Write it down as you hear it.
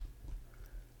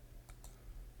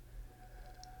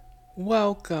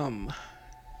Welcome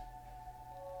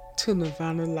to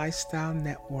Nirvana Lifestyle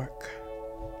Network.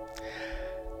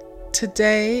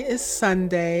 Today is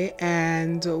Sunday,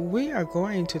 and we are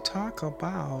going to talk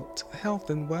about health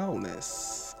and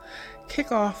wellness.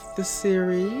 Kick off the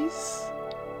series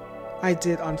I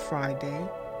did on Friday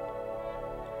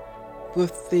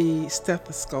with the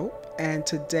stethoscope, and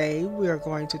today we are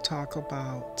going to talk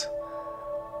about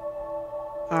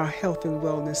our health and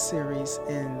wellness series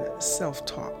in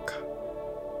self-talk.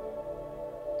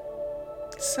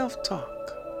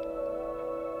 Self-talk.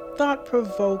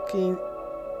 Thought-provoking,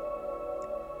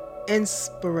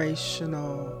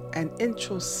 inspirational, and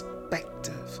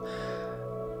introspective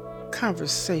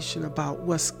conversation about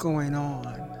what's going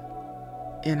on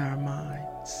in our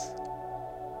minds.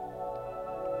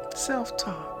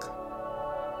 Self-talk.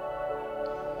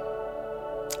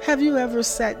 Have you ever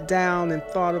sat down and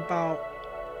thought about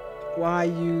why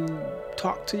you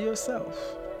talk to yourself?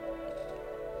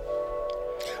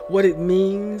 What it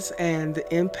means and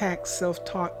the impact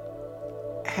self-talk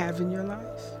have in your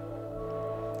life?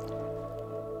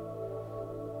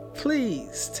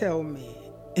 Please tell me,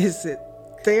 is it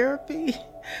therapy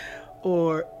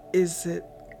or is it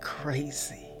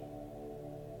crazy?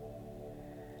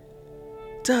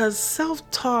 Does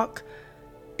self-talk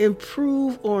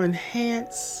improve or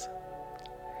enhance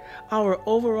our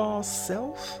overall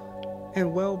self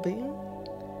and well-being?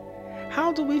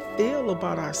 How do we feel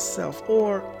about ourselves?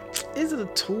 Or is it a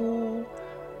tool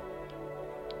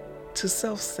to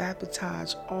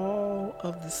self-sabotage all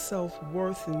of the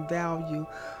self-worth and value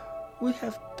we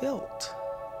have built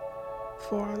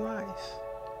for our life?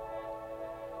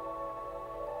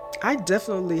 I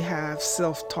definitely have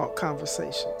self-talk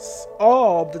conversations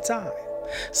all the time.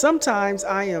 Sometimes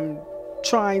I am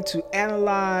trying to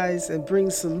analyze and bring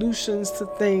solutions to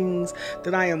things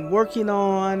that I am working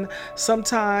on.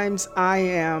 Sometimes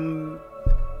I'm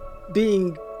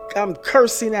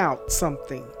cursing out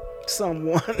someone.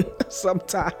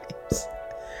 Sometimes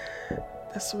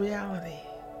that's reality.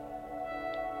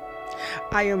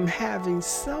 I am having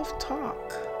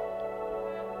self-talk,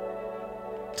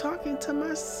 talking to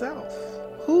myself.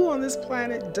 Who on this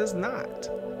planet does not?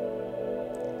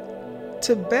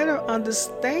 To better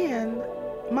understand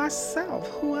myself,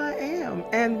 who I am,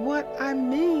 and what I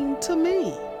mean to me.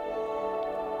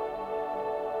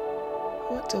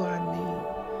 What do I mean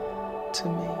to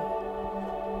me?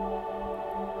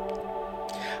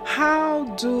 How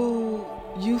do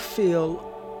you feel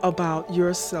about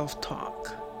your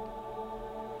self-talk?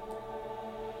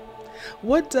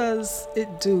 What does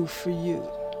it do for you?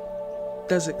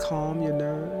 Does it calm your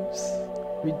nerves,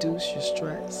 reduce your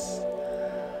stress?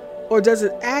 Or does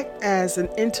it act as an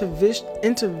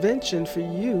intervention for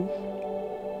you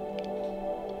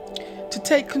to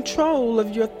take control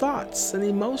of your thoughts and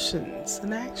emotions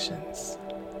and actions?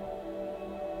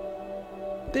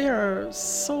 There are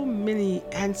so many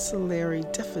ancillary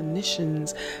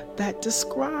definitions that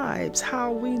describes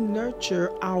how we nurture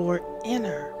our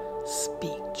inner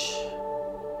speech.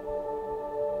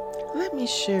 Let me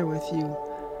share with you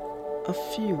a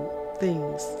few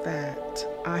things that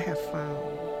I have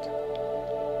found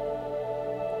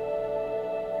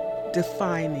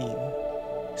defining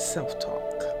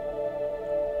self-talk.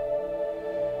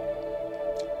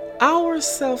 Our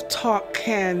self-talk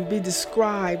can be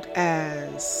described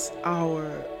as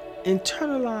our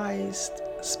internalized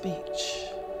speech.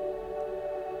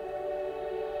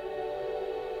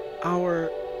 Our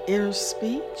inner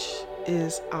speech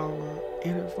is our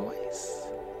inner voice.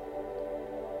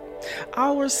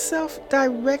 Our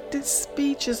self-directed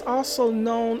speech is also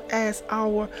known as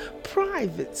our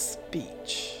private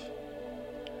speech,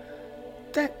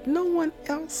 that no one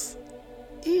else's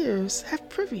ears have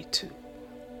privy to.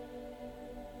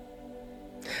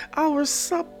 Our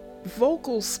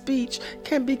sub-vocal speech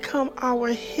can become our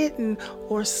hidden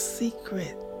or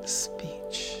secret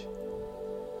speech.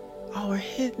 Our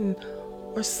hidden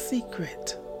or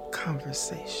secret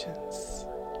conversations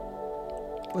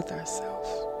with ourselves.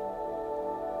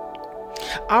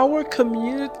 Our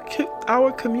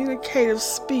communicative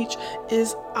speech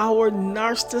is our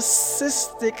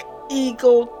narcissistic,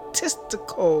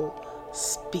 egotistical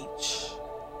speech.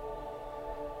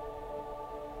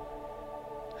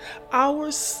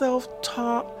 Our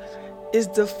self-talk is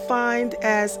defined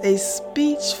as a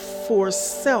speech for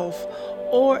self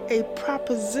or a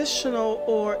propositional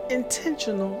or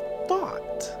intentional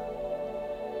thought.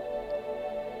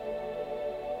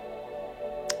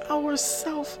 Our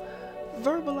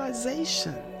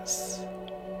self-verbalizations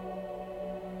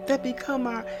that become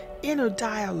our inner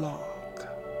dialogue,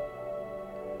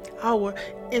 our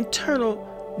internal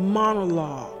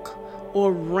monologue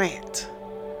or rant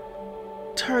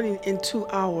turning into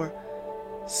our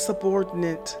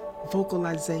subordinate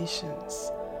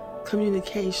vocalizations,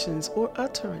 communications, or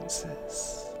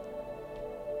utterances.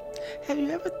 Have you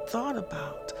ever thought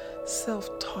about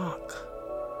self-talk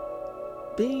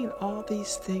being all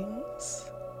these things?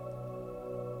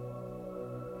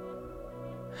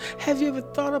 Have you ever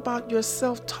thought about your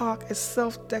self-talk as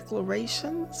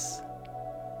self-declarations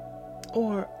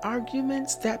or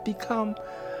arguments that become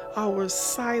our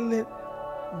silent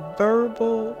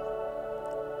verbal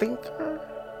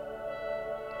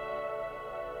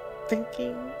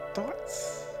thinking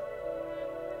thoughts?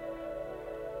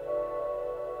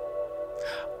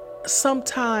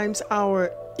 Sometimes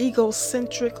our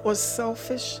egocentric or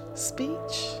selfish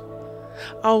speech,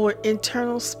 our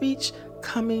internal speech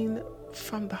coming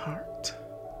from the heart.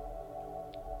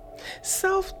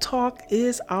 Self-talk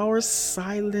is our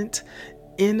silent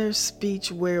inner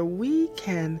speech where we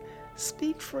can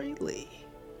speak freely,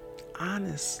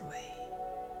 honestly,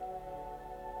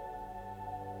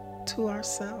 to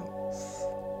ourselves.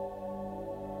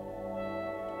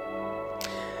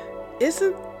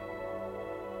 Isn't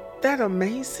that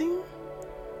amazing?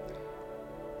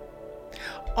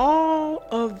 All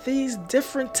of these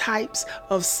different types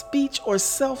of speech or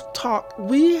self-talk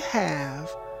we have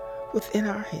within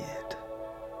our head.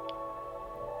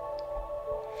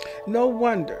 No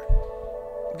wonder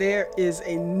there is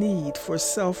a need for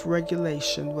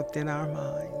self-regulation within our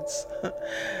minds.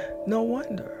 No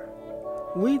wonder.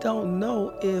 We don't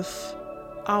know if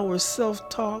our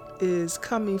self-talk is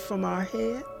coming from our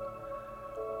head,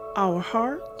 our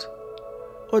heart,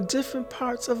 or different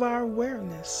parts of our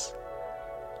awareness,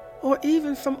 or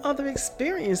even from other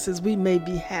experiences we may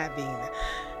be having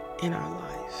in our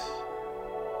life.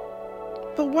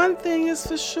 But one thing is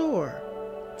for sure,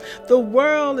 the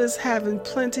world is having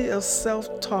plenty of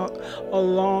self-talk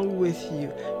along with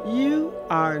you. You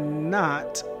are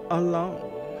not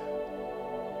alone.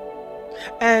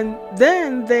 And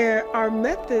then there are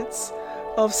methods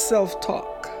of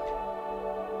self-talk.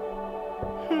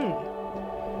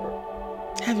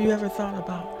 Have you ever thought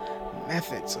about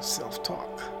methods of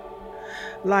self-talk?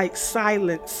 Like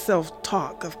silent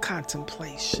self-talk of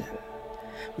contemplation,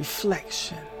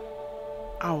 reflection,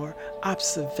 our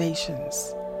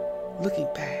observations, looking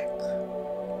back,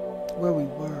 where we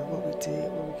were, what we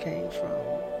did, where we came from.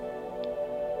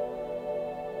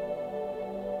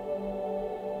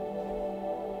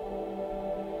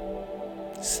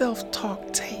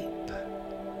 Self-talk tape,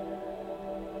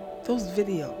 those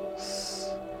videos,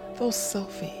 those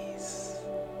selfies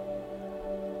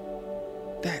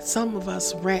that some of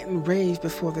us rant and rave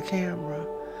before the camera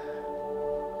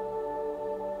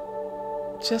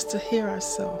just to hear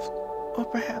ourselves or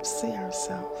perhaps see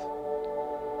ourselves.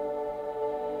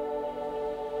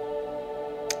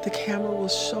 The camera will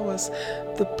show us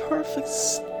the perfect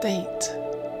state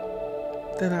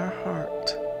that our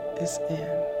heart is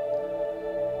in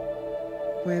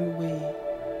when we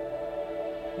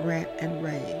rant and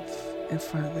rave in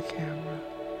front of the camera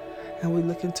and we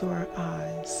look into our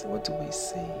eyes. What do we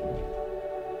see?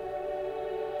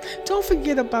 Don't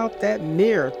forget about that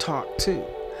mirror talk too,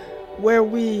 where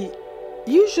we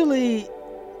usually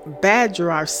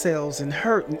badger ourselves in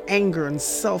hurt and anger and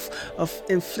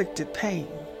self-inflicted pain.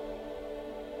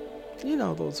 You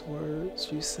know those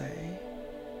words you say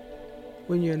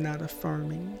when you're not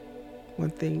affirming,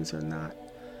 when things are not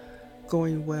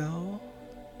going well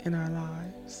in our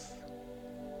lives.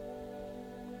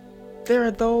 There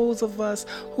are those of us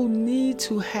who need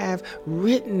to have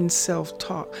written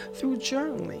self-talk through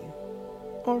journaling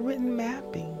or written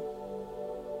mapping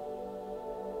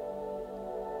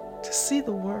to see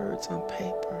the words on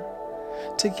paper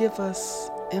to give us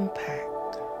impact.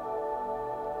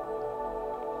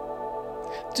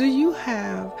 Do you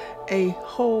have a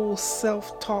whole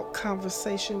self-talk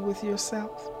conversation with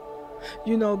yourself?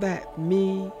 You know that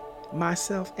me,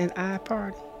 myself, and I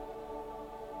party,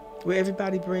 where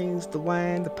everybody brings the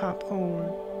wine, the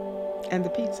popcorn, and the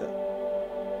pizza.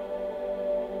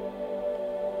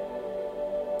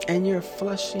 And you're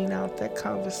flushing out that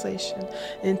conversation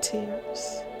in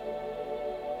tears.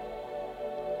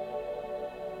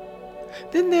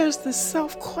 Then there's the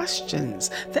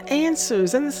self-questions, the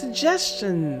answers, and the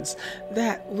suggestions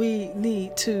that we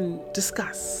need to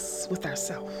discuss with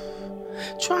ourselves.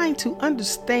 Trying to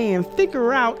understand,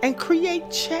 figure out, and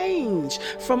create change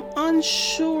from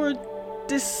unsure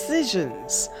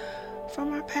decisions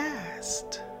from our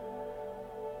past.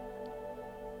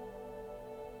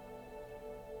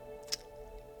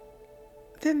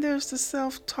 Then there's the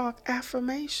self-talk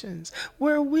affirmations,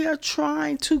 where we are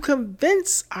trying to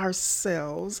convince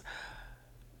ourselves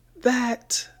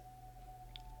that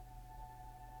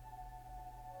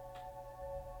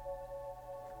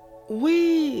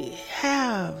we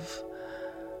have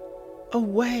a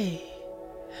way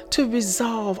to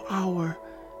resolve our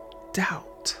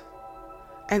doubt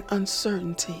and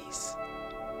uncertainties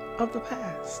of the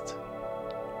past.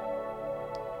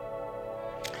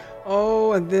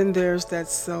 Oh, and then there's that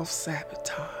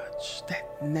self-sabotage,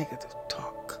 that negative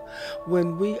talk.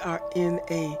 When we are in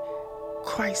a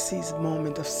crisis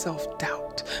moment of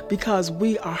self-doubt because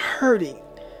we are hurting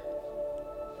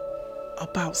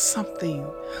about something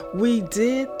we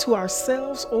did to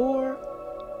ourselves or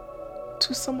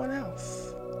to someone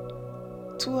else,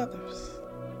 to others,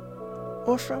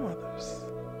 or from others.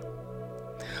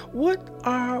 What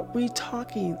are we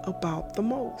talking about the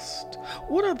most?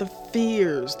 What are the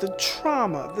fears, the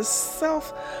trauma, the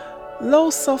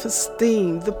low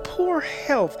self-esteem, the poor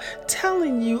health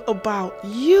telling you about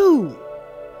you?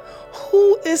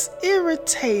 Who is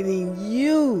irritating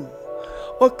you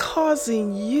or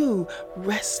causing you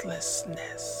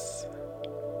restlessness?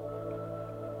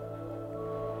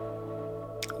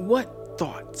 What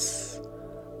thoughts,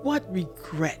 what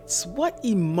regrets, what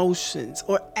emotions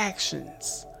or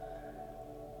actions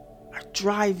are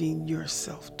driving your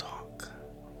self-talk?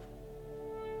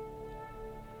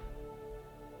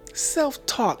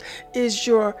 Self-talk is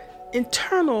your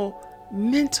internal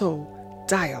mental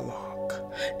dialogue.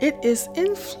 It is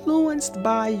influenced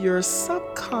by your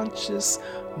subconscious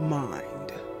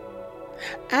mind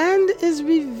and is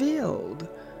revealed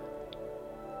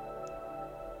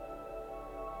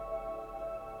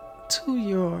to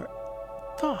your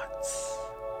thoughts,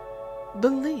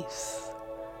 beliefs,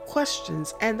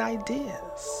 questions, and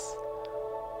ideas.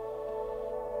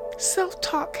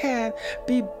 Self-talk can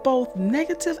be both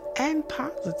negative and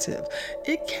positive.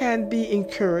 It can be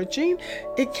encouraging.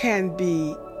 It can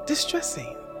be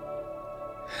distressing.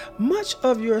 Much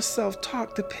of your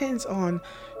self-talk depends on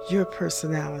your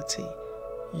personality,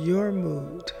 your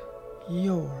mood,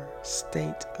 your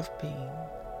state of being.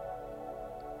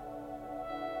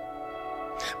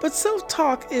 But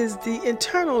self-talk is the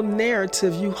internal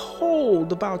narrative you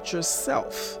hold about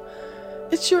yourself.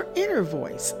 It's your inner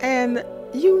voice, and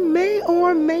you may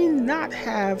or may not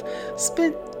have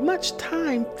spent much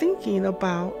time thinking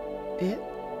about it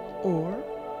or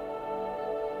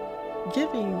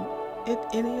giving it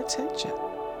any attention.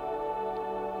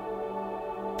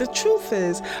 The truth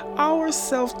is, our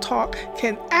self-talk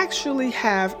can actually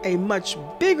have a much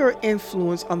bigger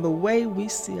influence on the way we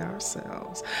see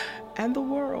ourselves and the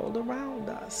world around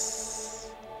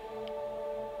us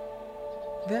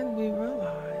than we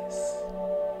realize.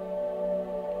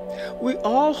 We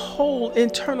all hold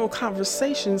internal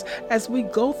conversations as we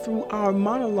go through our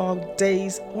monologue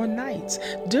days or nights.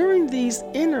 During these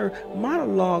inner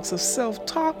monologues of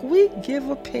self-talk, we give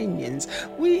opinions,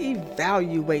 we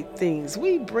evaluate things,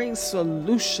 we bring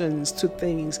solutions to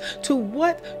things, to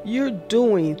what you're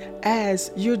doing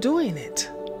as you're doing it.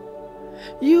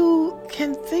 You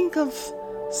can think of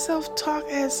self-talk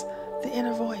as the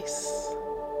inner voice,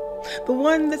 the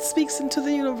one that speaks into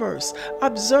the universe,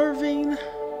 observing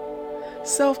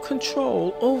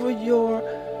self-control over your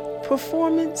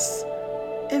performance,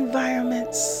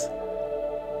 environments,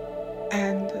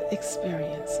 and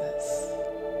experiences.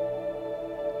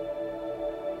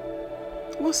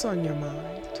 What's on your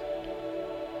mind?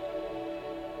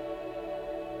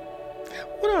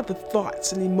 What are the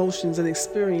thoughts and emotions and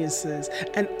experiences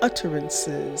and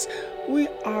utterances we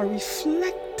are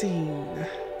reflecting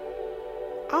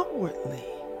outwardly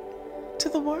to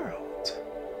the world?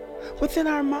 Within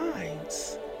our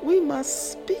minds, we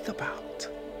must speak about.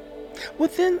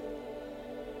 Within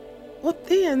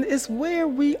is where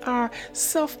we are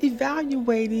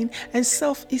self-evaluating and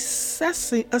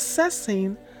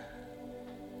assessing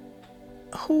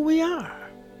who we are.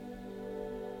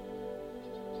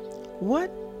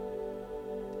 What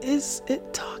is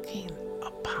it talking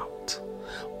about?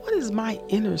 What is my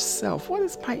inner self? What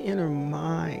is my inner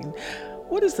mind?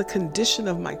 What is the condition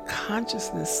of my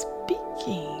consciousness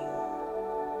speaking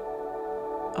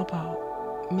about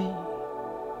me?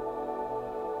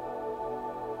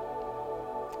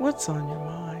 What's on your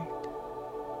mind?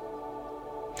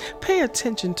 Pay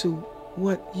attention to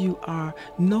what you are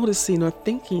noticing or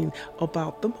thinking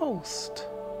about the most.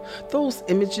 Those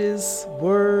images,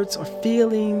 words, or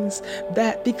feelings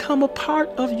that become a part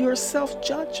of your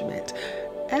self-judgment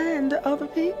and other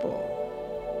people.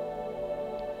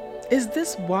 Is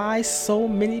this why so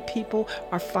many people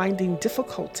are finding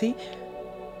difficulty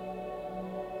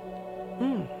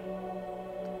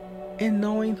in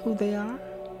knowing who they are?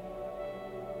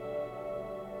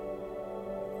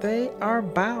 They are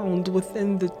bound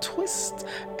within the twists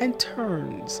and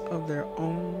turns of their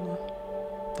own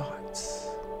thoughts.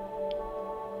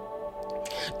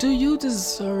 Do you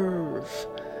deserve,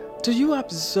 do you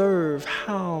observe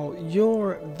how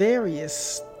your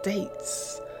various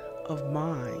states of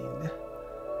mind,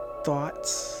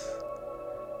 thoughts,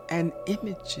 and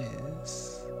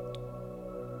images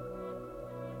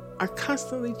are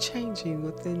constantly changing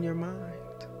within your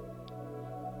mind?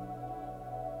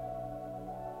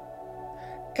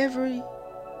 Every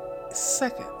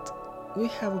second, we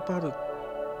have about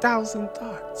 1,000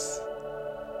 thoughts.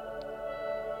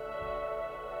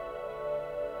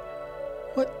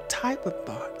 What type of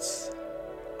thoughts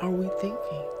are we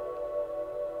thinking?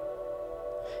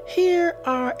 Here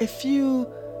are a few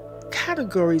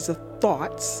categories of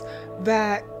thoughts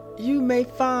that you may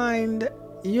find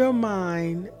your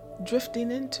mind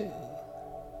drifting into.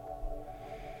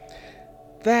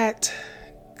 That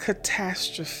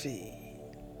catastrophe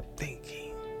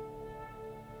thinking.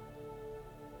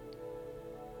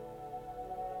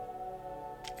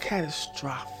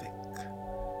 Catastrophic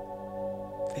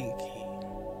thinking.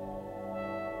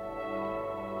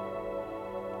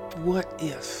 What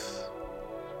if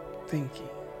thinking.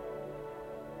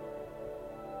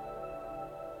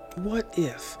 What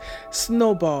if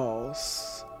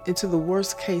snowballs into the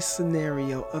worst case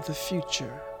scenario of the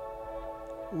future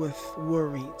with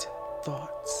worried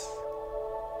thoughts?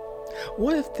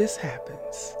 What if this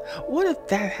happens? What if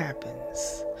that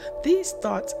happens? These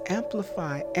thoughts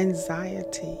amplify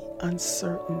anxiety,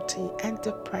 uncertainty, and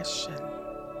depression.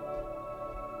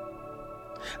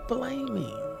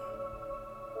 Blaming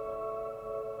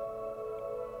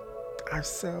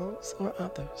ourselves or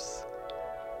others.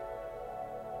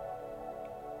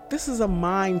 This is a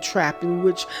mind trap in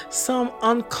which some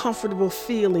uncomfortable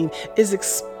feeling is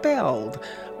expelled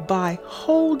by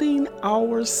holding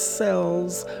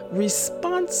ourselves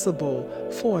responsible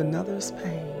for another's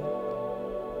pain,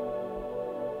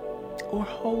 or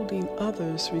holding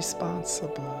others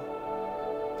responsible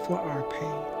for our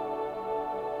pain.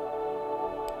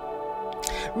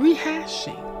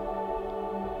 Rehashing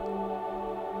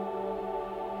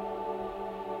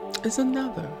is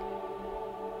another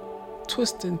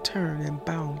twist and turn and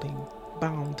bounding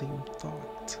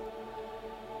thought.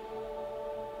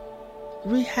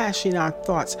 Rehashing our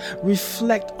thoughts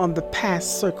reflect on the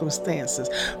past circumstances,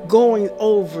 going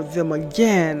over them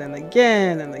again and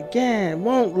again and again.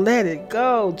 Won't let it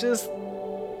go, just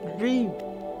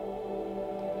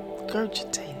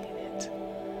regurgitating it.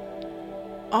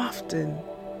 Often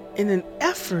in an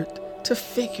effort to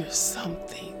figure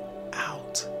something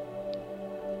out,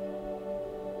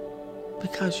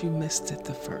 because you missed it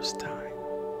the first time.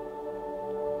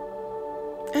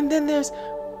 And then there's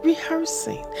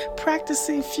rehearsing,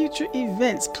 practicing future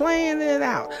events, playing it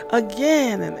out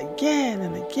again and again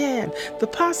and again. The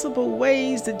possible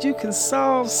ways that you can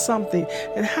solve something,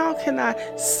 and how can I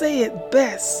say it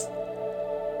best?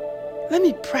 Let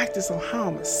me practice on how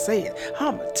I'm going to say it, how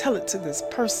I'm going to tell it to this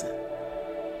person,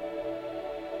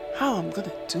 how I'm going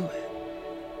to do it.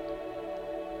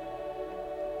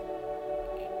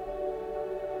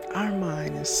 Our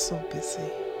mind is so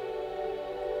busy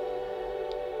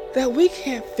that we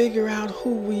can't figure out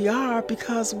who we are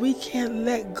because we can't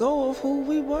let go of who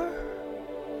we were.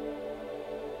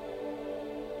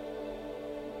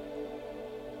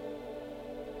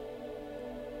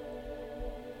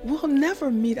 We'll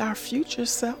never meet our future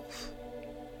self,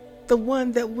 the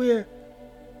one that we're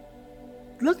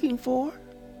looking for.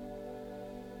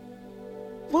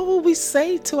 What will we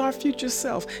say to our future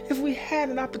self if we had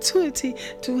an opportunity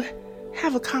to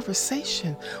have a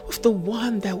conversation with the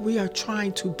one that we are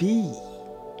trying to be?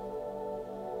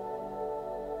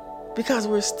 Because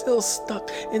we're still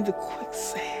stuck in the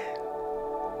quicksand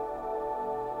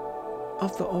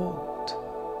of the old.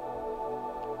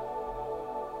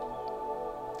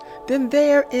 Then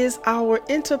there is our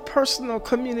interpersonal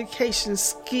communication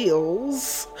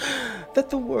skills that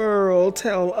the world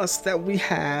tells us that we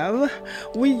have.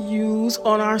 We use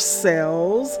on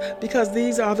ourselves because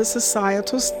these are the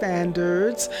societal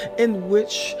standards in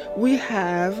which we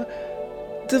have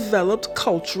developed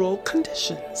cultural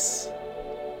conditions,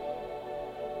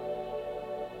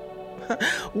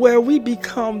 where we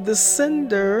become the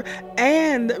sender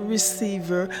and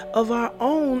receiver of our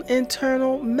own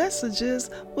internal messages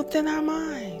within our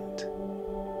mind.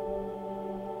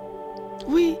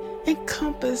 We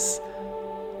encompass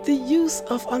the use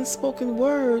of unspoken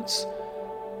words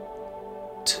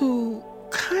to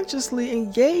consciously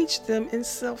engage them in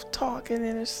self-talk and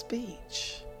inner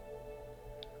speech.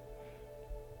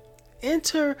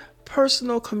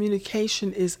 Interpersonal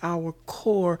communication is our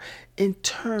core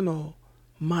internal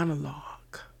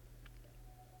monologue.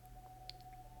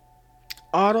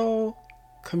 Auto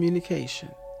communication,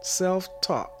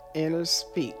 self-talk, inner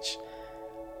speech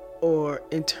or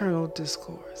internal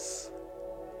discourse?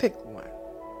 Pick one.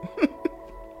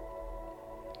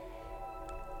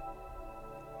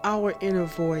 Our inner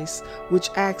voice, which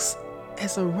acts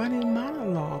as a running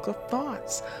monologue of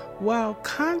thoughts while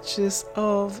conscious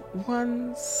of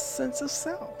one's sense of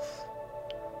self.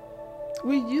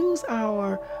 We use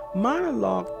our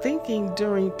monologue thinking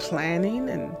during planning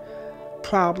and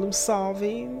problem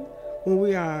solving, when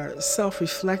we are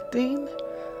self-reflecting.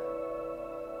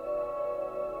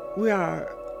 We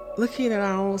are looking at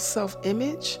our own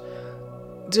self-image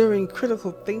during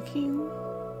critical thinking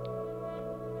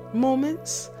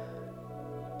moments,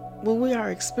 when we are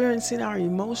experiencing our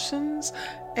emotions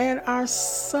and our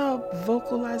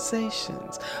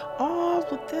sub-vocalizations, all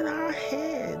within our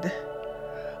head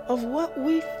of what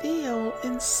we feel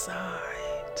inside.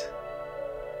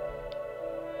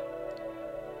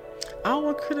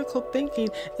 Our critical thinking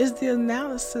is the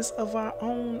analysis of our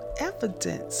own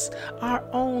evidence, our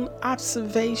own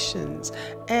observations,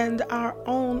 and our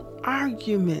own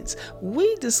arguments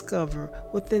we discover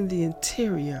within the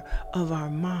interior of our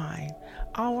mind,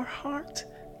 our heart,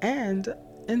 and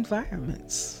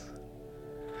environments.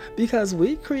 Because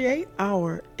we create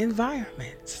our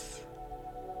environments.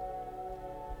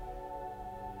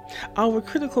 Our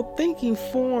critical thinking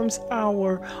forms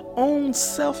our own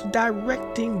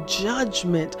self-directing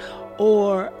judgment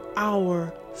or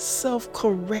our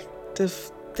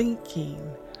self-corrective thinking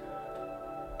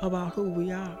about who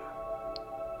we are.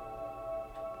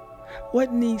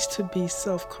 What needs to be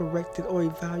self-corrected or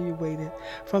evaluated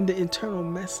from the internal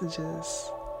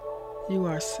messages you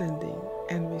are sending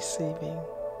and receiving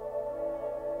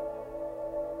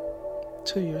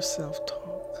to your self-talk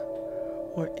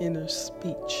or inner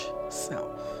speech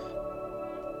self?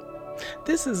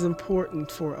 This is important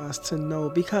for us to know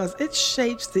because it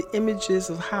shapes the images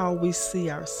of how we see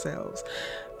ourselves.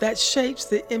 That shapes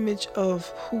the image of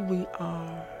who we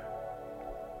are,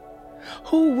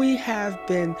 who we have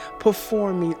been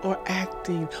performing or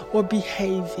acting or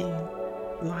behaving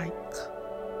like.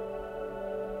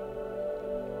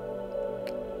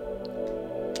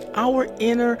 Our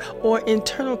inner or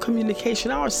internal communication,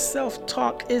 our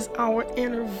self-talk, is our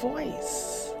inner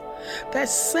voice. That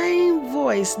same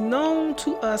voice known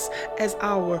to us as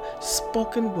our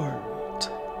spoken word.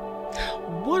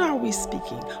 What are we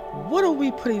speaking? What are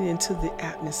we putting into the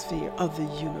atmosphere of the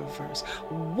universe?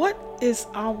 What is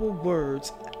our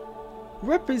words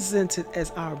represented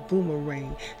as our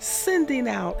boomerang, sending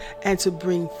out and to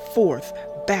bring forth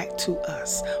back to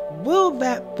us? Will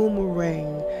that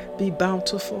boomerang be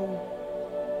bountiful?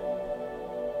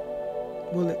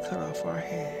 Will it cut off our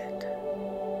head?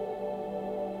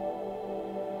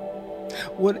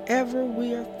 Whatever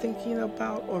we are thinking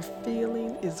about or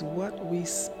feeling is what we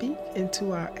speak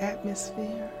into our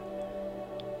atmosphere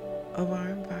of our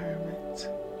environment.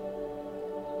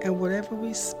 And whatever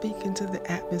we speak into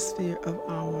the atmosphere of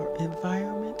our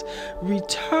environment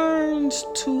returns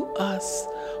to us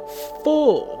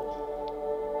full.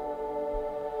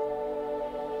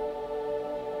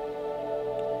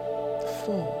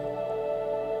 Full.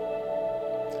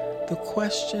 The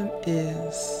question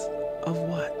is of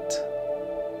what?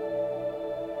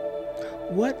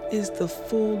 What is the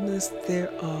fullness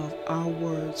thereof our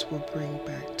words will bring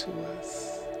back to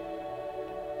us?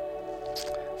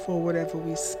 For whatever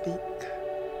we speak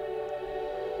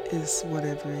is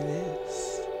whatever it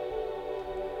is.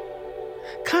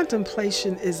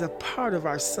 Contemplation is a part of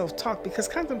our self-talk because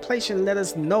contemplation let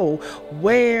us know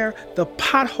where the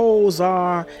potholes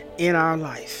are in our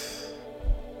life.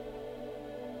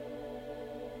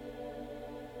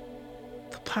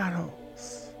 The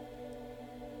potholes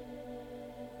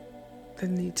that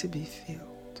need to be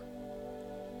filled,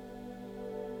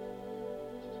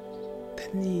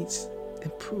 that needs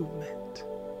improvement,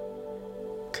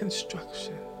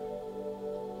 construction,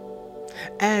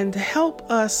 and help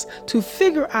us to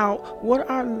figure out what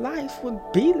our life would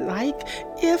be like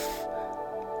if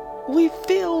we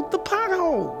filled the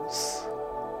potholes.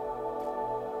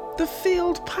 The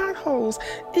filled potholes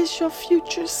is your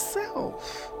future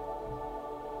self.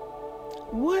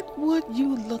 What would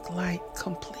you look like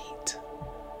complete,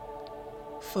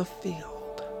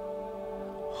 fulfilled,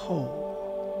 whole?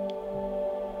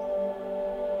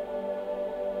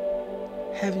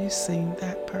 Have you seen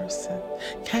that person?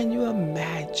 Can you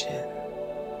imagine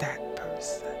that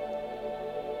person?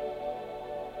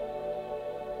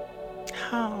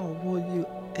 How will you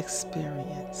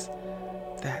experience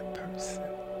that person?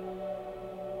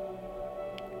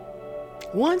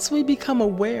 Once we become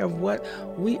aware of what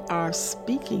we are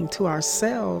speaking to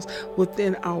ourselves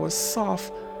within our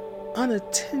soft,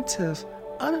 unattentive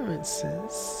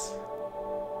utterances,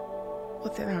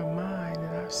 within our mind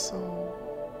and our soul.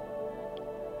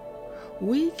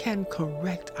 We can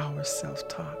correct our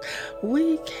self-talk.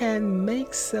 We can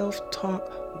make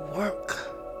self-talk work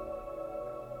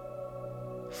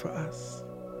for us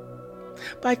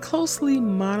by closely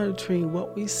monitoring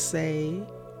what we say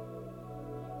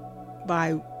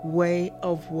by way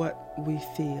of what we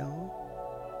feel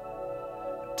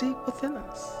deep within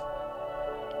us.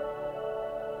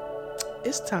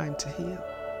 It's time to heal.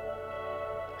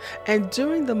 And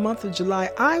during the month of July,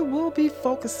 I will be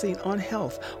focusing on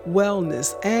health,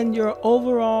 wellness, and your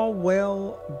overall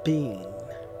well-being.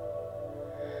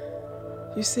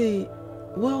 You see,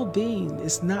 well-being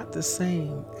is not the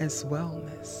same as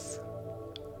wellness.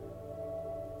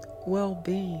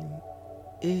 Well-being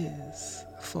is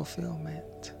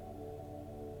fulfillment.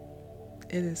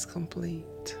 It is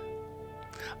complete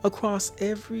across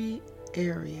every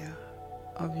area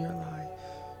of your life.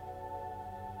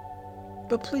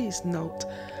 But please note,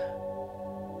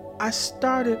 I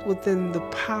started within the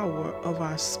power of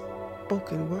our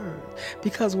spoken word,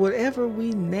 because whatever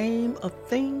we name a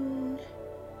thing,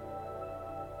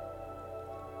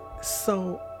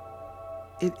 so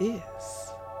it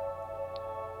is.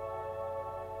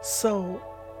 So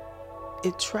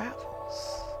it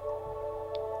travels.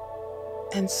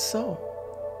 And so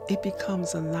it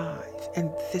becomes alive and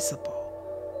visible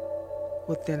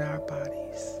within our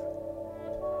bodies.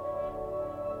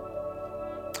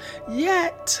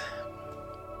 Yet,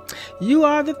 you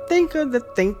are the thinker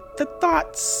that think the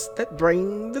thoughts that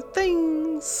bring the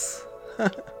things.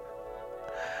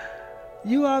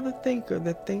 You are the thinker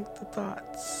that think the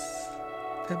thoughts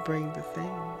that bring the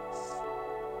things.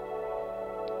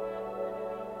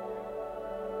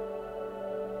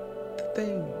 The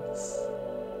things.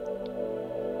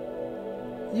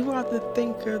 You are the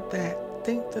thinker that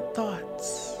think the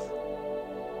thoughts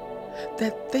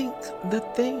that think the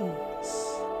things.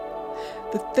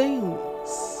 The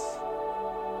things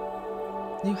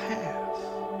you have,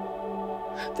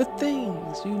 the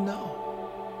things you know,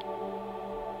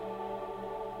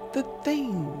 the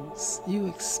things you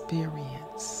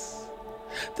experience,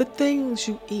 the things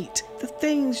you eat, the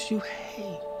things you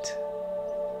hate,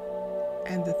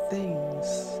 and the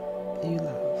things you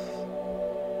love.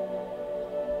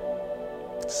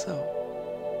 So,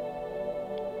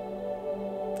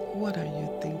 what are you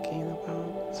thinking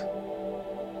about?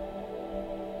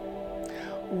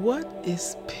 What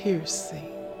is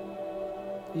piercing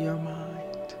your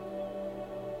mind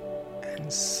and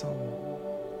soul?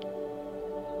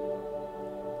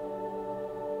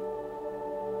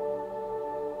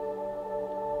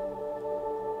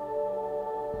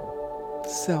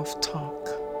 Self-talk,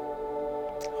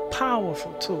 a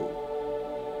powerful tool,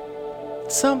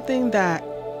 something that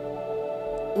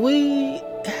we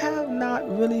have not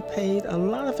really paid a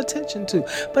lot of attention to,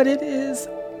 but it is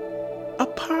a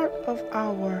part of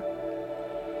our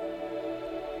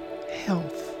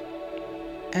health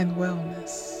and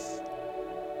wellness.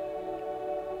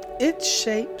 It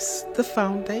shapes the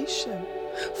foundation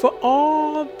for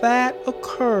all that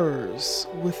occurs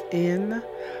within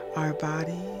our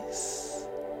bodies,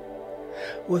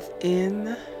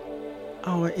 within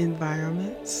our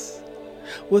environments,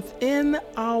 within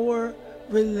our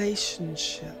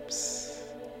relationships,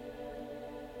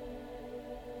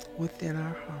 within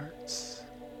our hearts.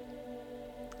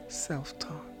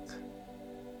 Self-talk.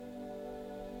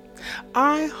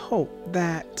 I hope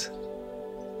that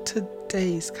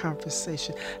today's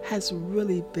conversation has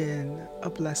really been a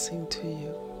blessing to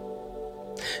you,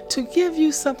 to give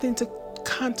you something to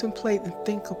contemplate and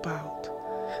think about.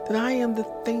 That I am the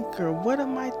thinker. What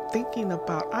am I thinking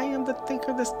about? I am the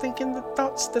thinker that's thinking the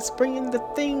thoughts, that's bringing the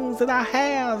things that I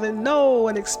have and know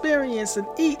and experience and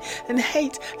eat and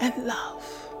hate and love.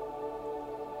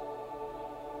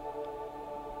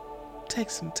 Take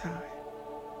some time.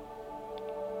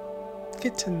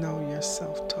 Get to know your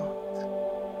self-talk.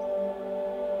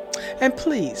 And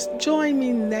please join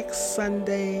me next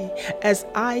Sunday as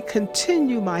I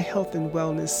continue my health and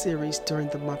wellness series during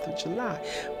the month of July.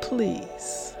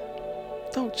 Please,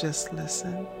 don't just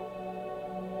listen.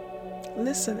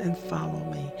 Listen and follow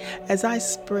me as I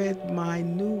spread my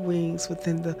new wings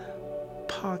within the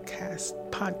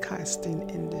podcasting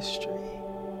industry.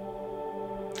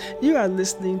 You are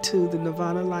listening to the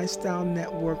Nirvana Lifestyle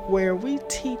Network, where we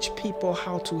teach people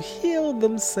how to heal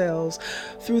themselves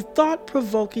through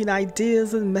thought-provoking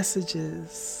ideas and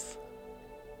messages.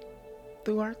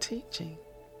 Through our teaching,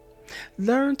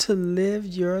 learn to live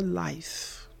your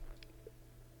life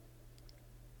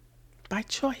by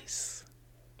choice,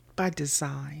 by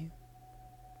design,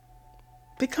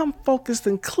 Become focused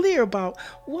and clear about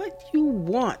what you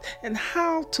want and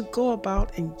how to go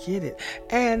about and get it.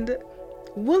 And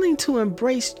willing to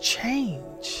embrace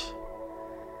change.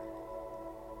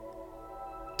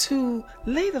 To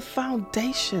lay the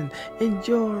foundation in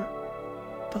your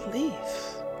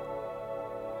belief.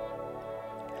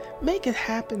 Make it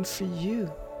happen for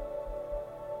you.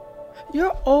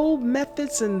 Your old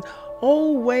methods and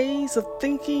old ways of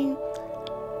thinking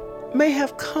may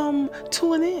have come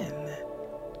to an end.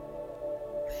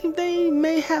 They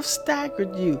may have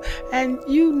staggered you, and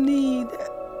you need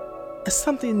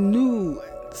something new,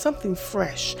 something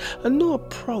fresh, a new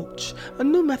approach, a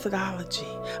new methodology,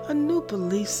 a new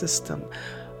belief system,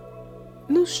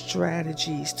 new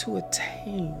strategies to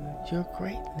attain your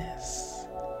greatness.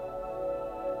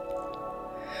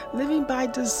 Living by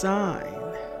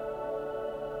Design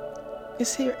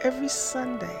is here every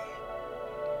Sunday,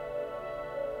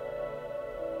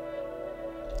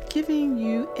 giving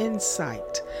you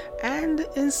insight and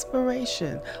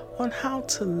inspiration on how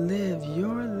to live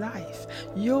your life,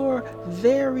 your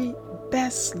very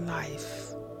best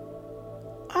life,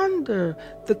 under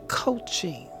the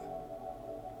coaching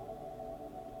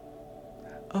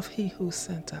of He who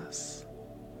sent us,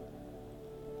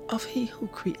 of He who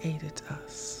created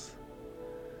us,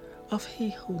 of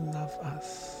He who loved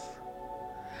us,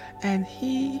 and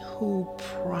He who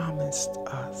promised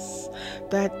us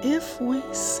that if we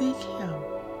seek Him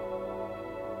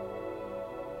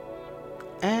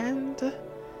and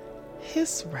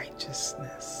His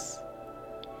righteousness,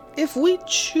 if we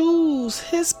choose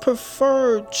His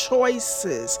preferred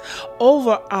choices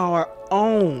over our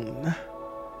own,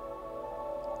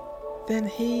 then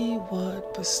He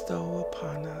would bestow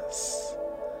upon us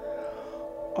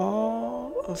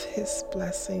all of His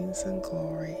blessings and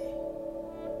glory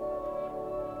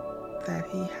that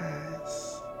He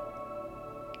has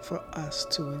for us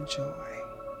to enjoy.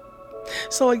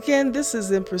 So again, this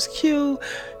is Empress Q,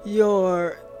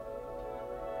 your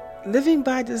Living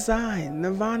by Design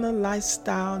Nirvana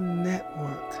Lifestyle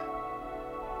Network.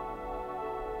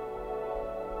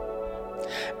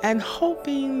 And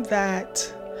hoping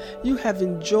that you have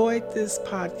enjoyed this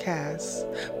podcast.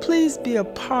 Please be a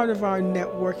part of our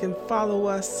network and follow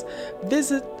us.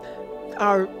 Visit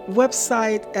our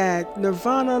website at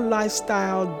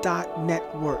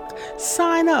nirvanalifestyle.network.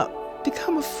 Sign up,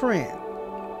 become a friend,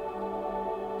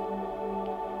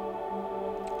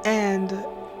 and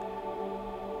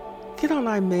get on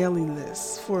our mailing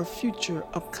list for future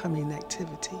upcoming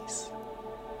activities.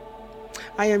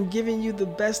 I am giving you the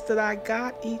best that I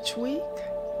got each week.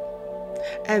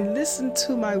 And listen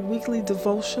to my weekly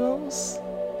devotionals,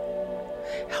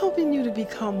 helping you to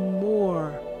become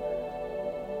more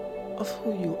of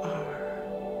who you are,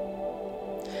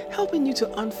 helping you to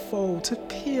unfold, to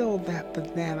peel that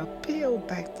banana, peel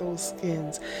back those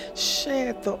skins,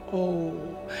 shed the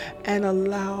old, and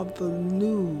allow the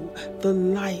new, the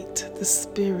light, the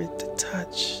spirit, the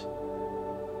touch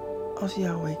of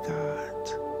Yahweh God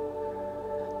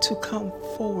to come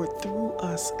forward through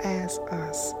us, as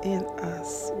us, in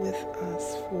us, with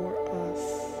us, for us,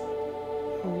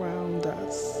 around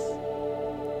us,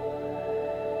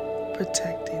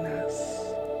 protecting us.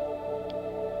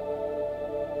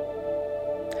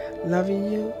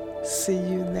 Loving you, see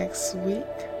you next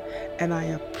week, and I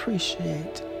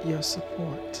appreciate your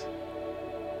support.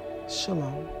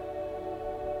 Shalom.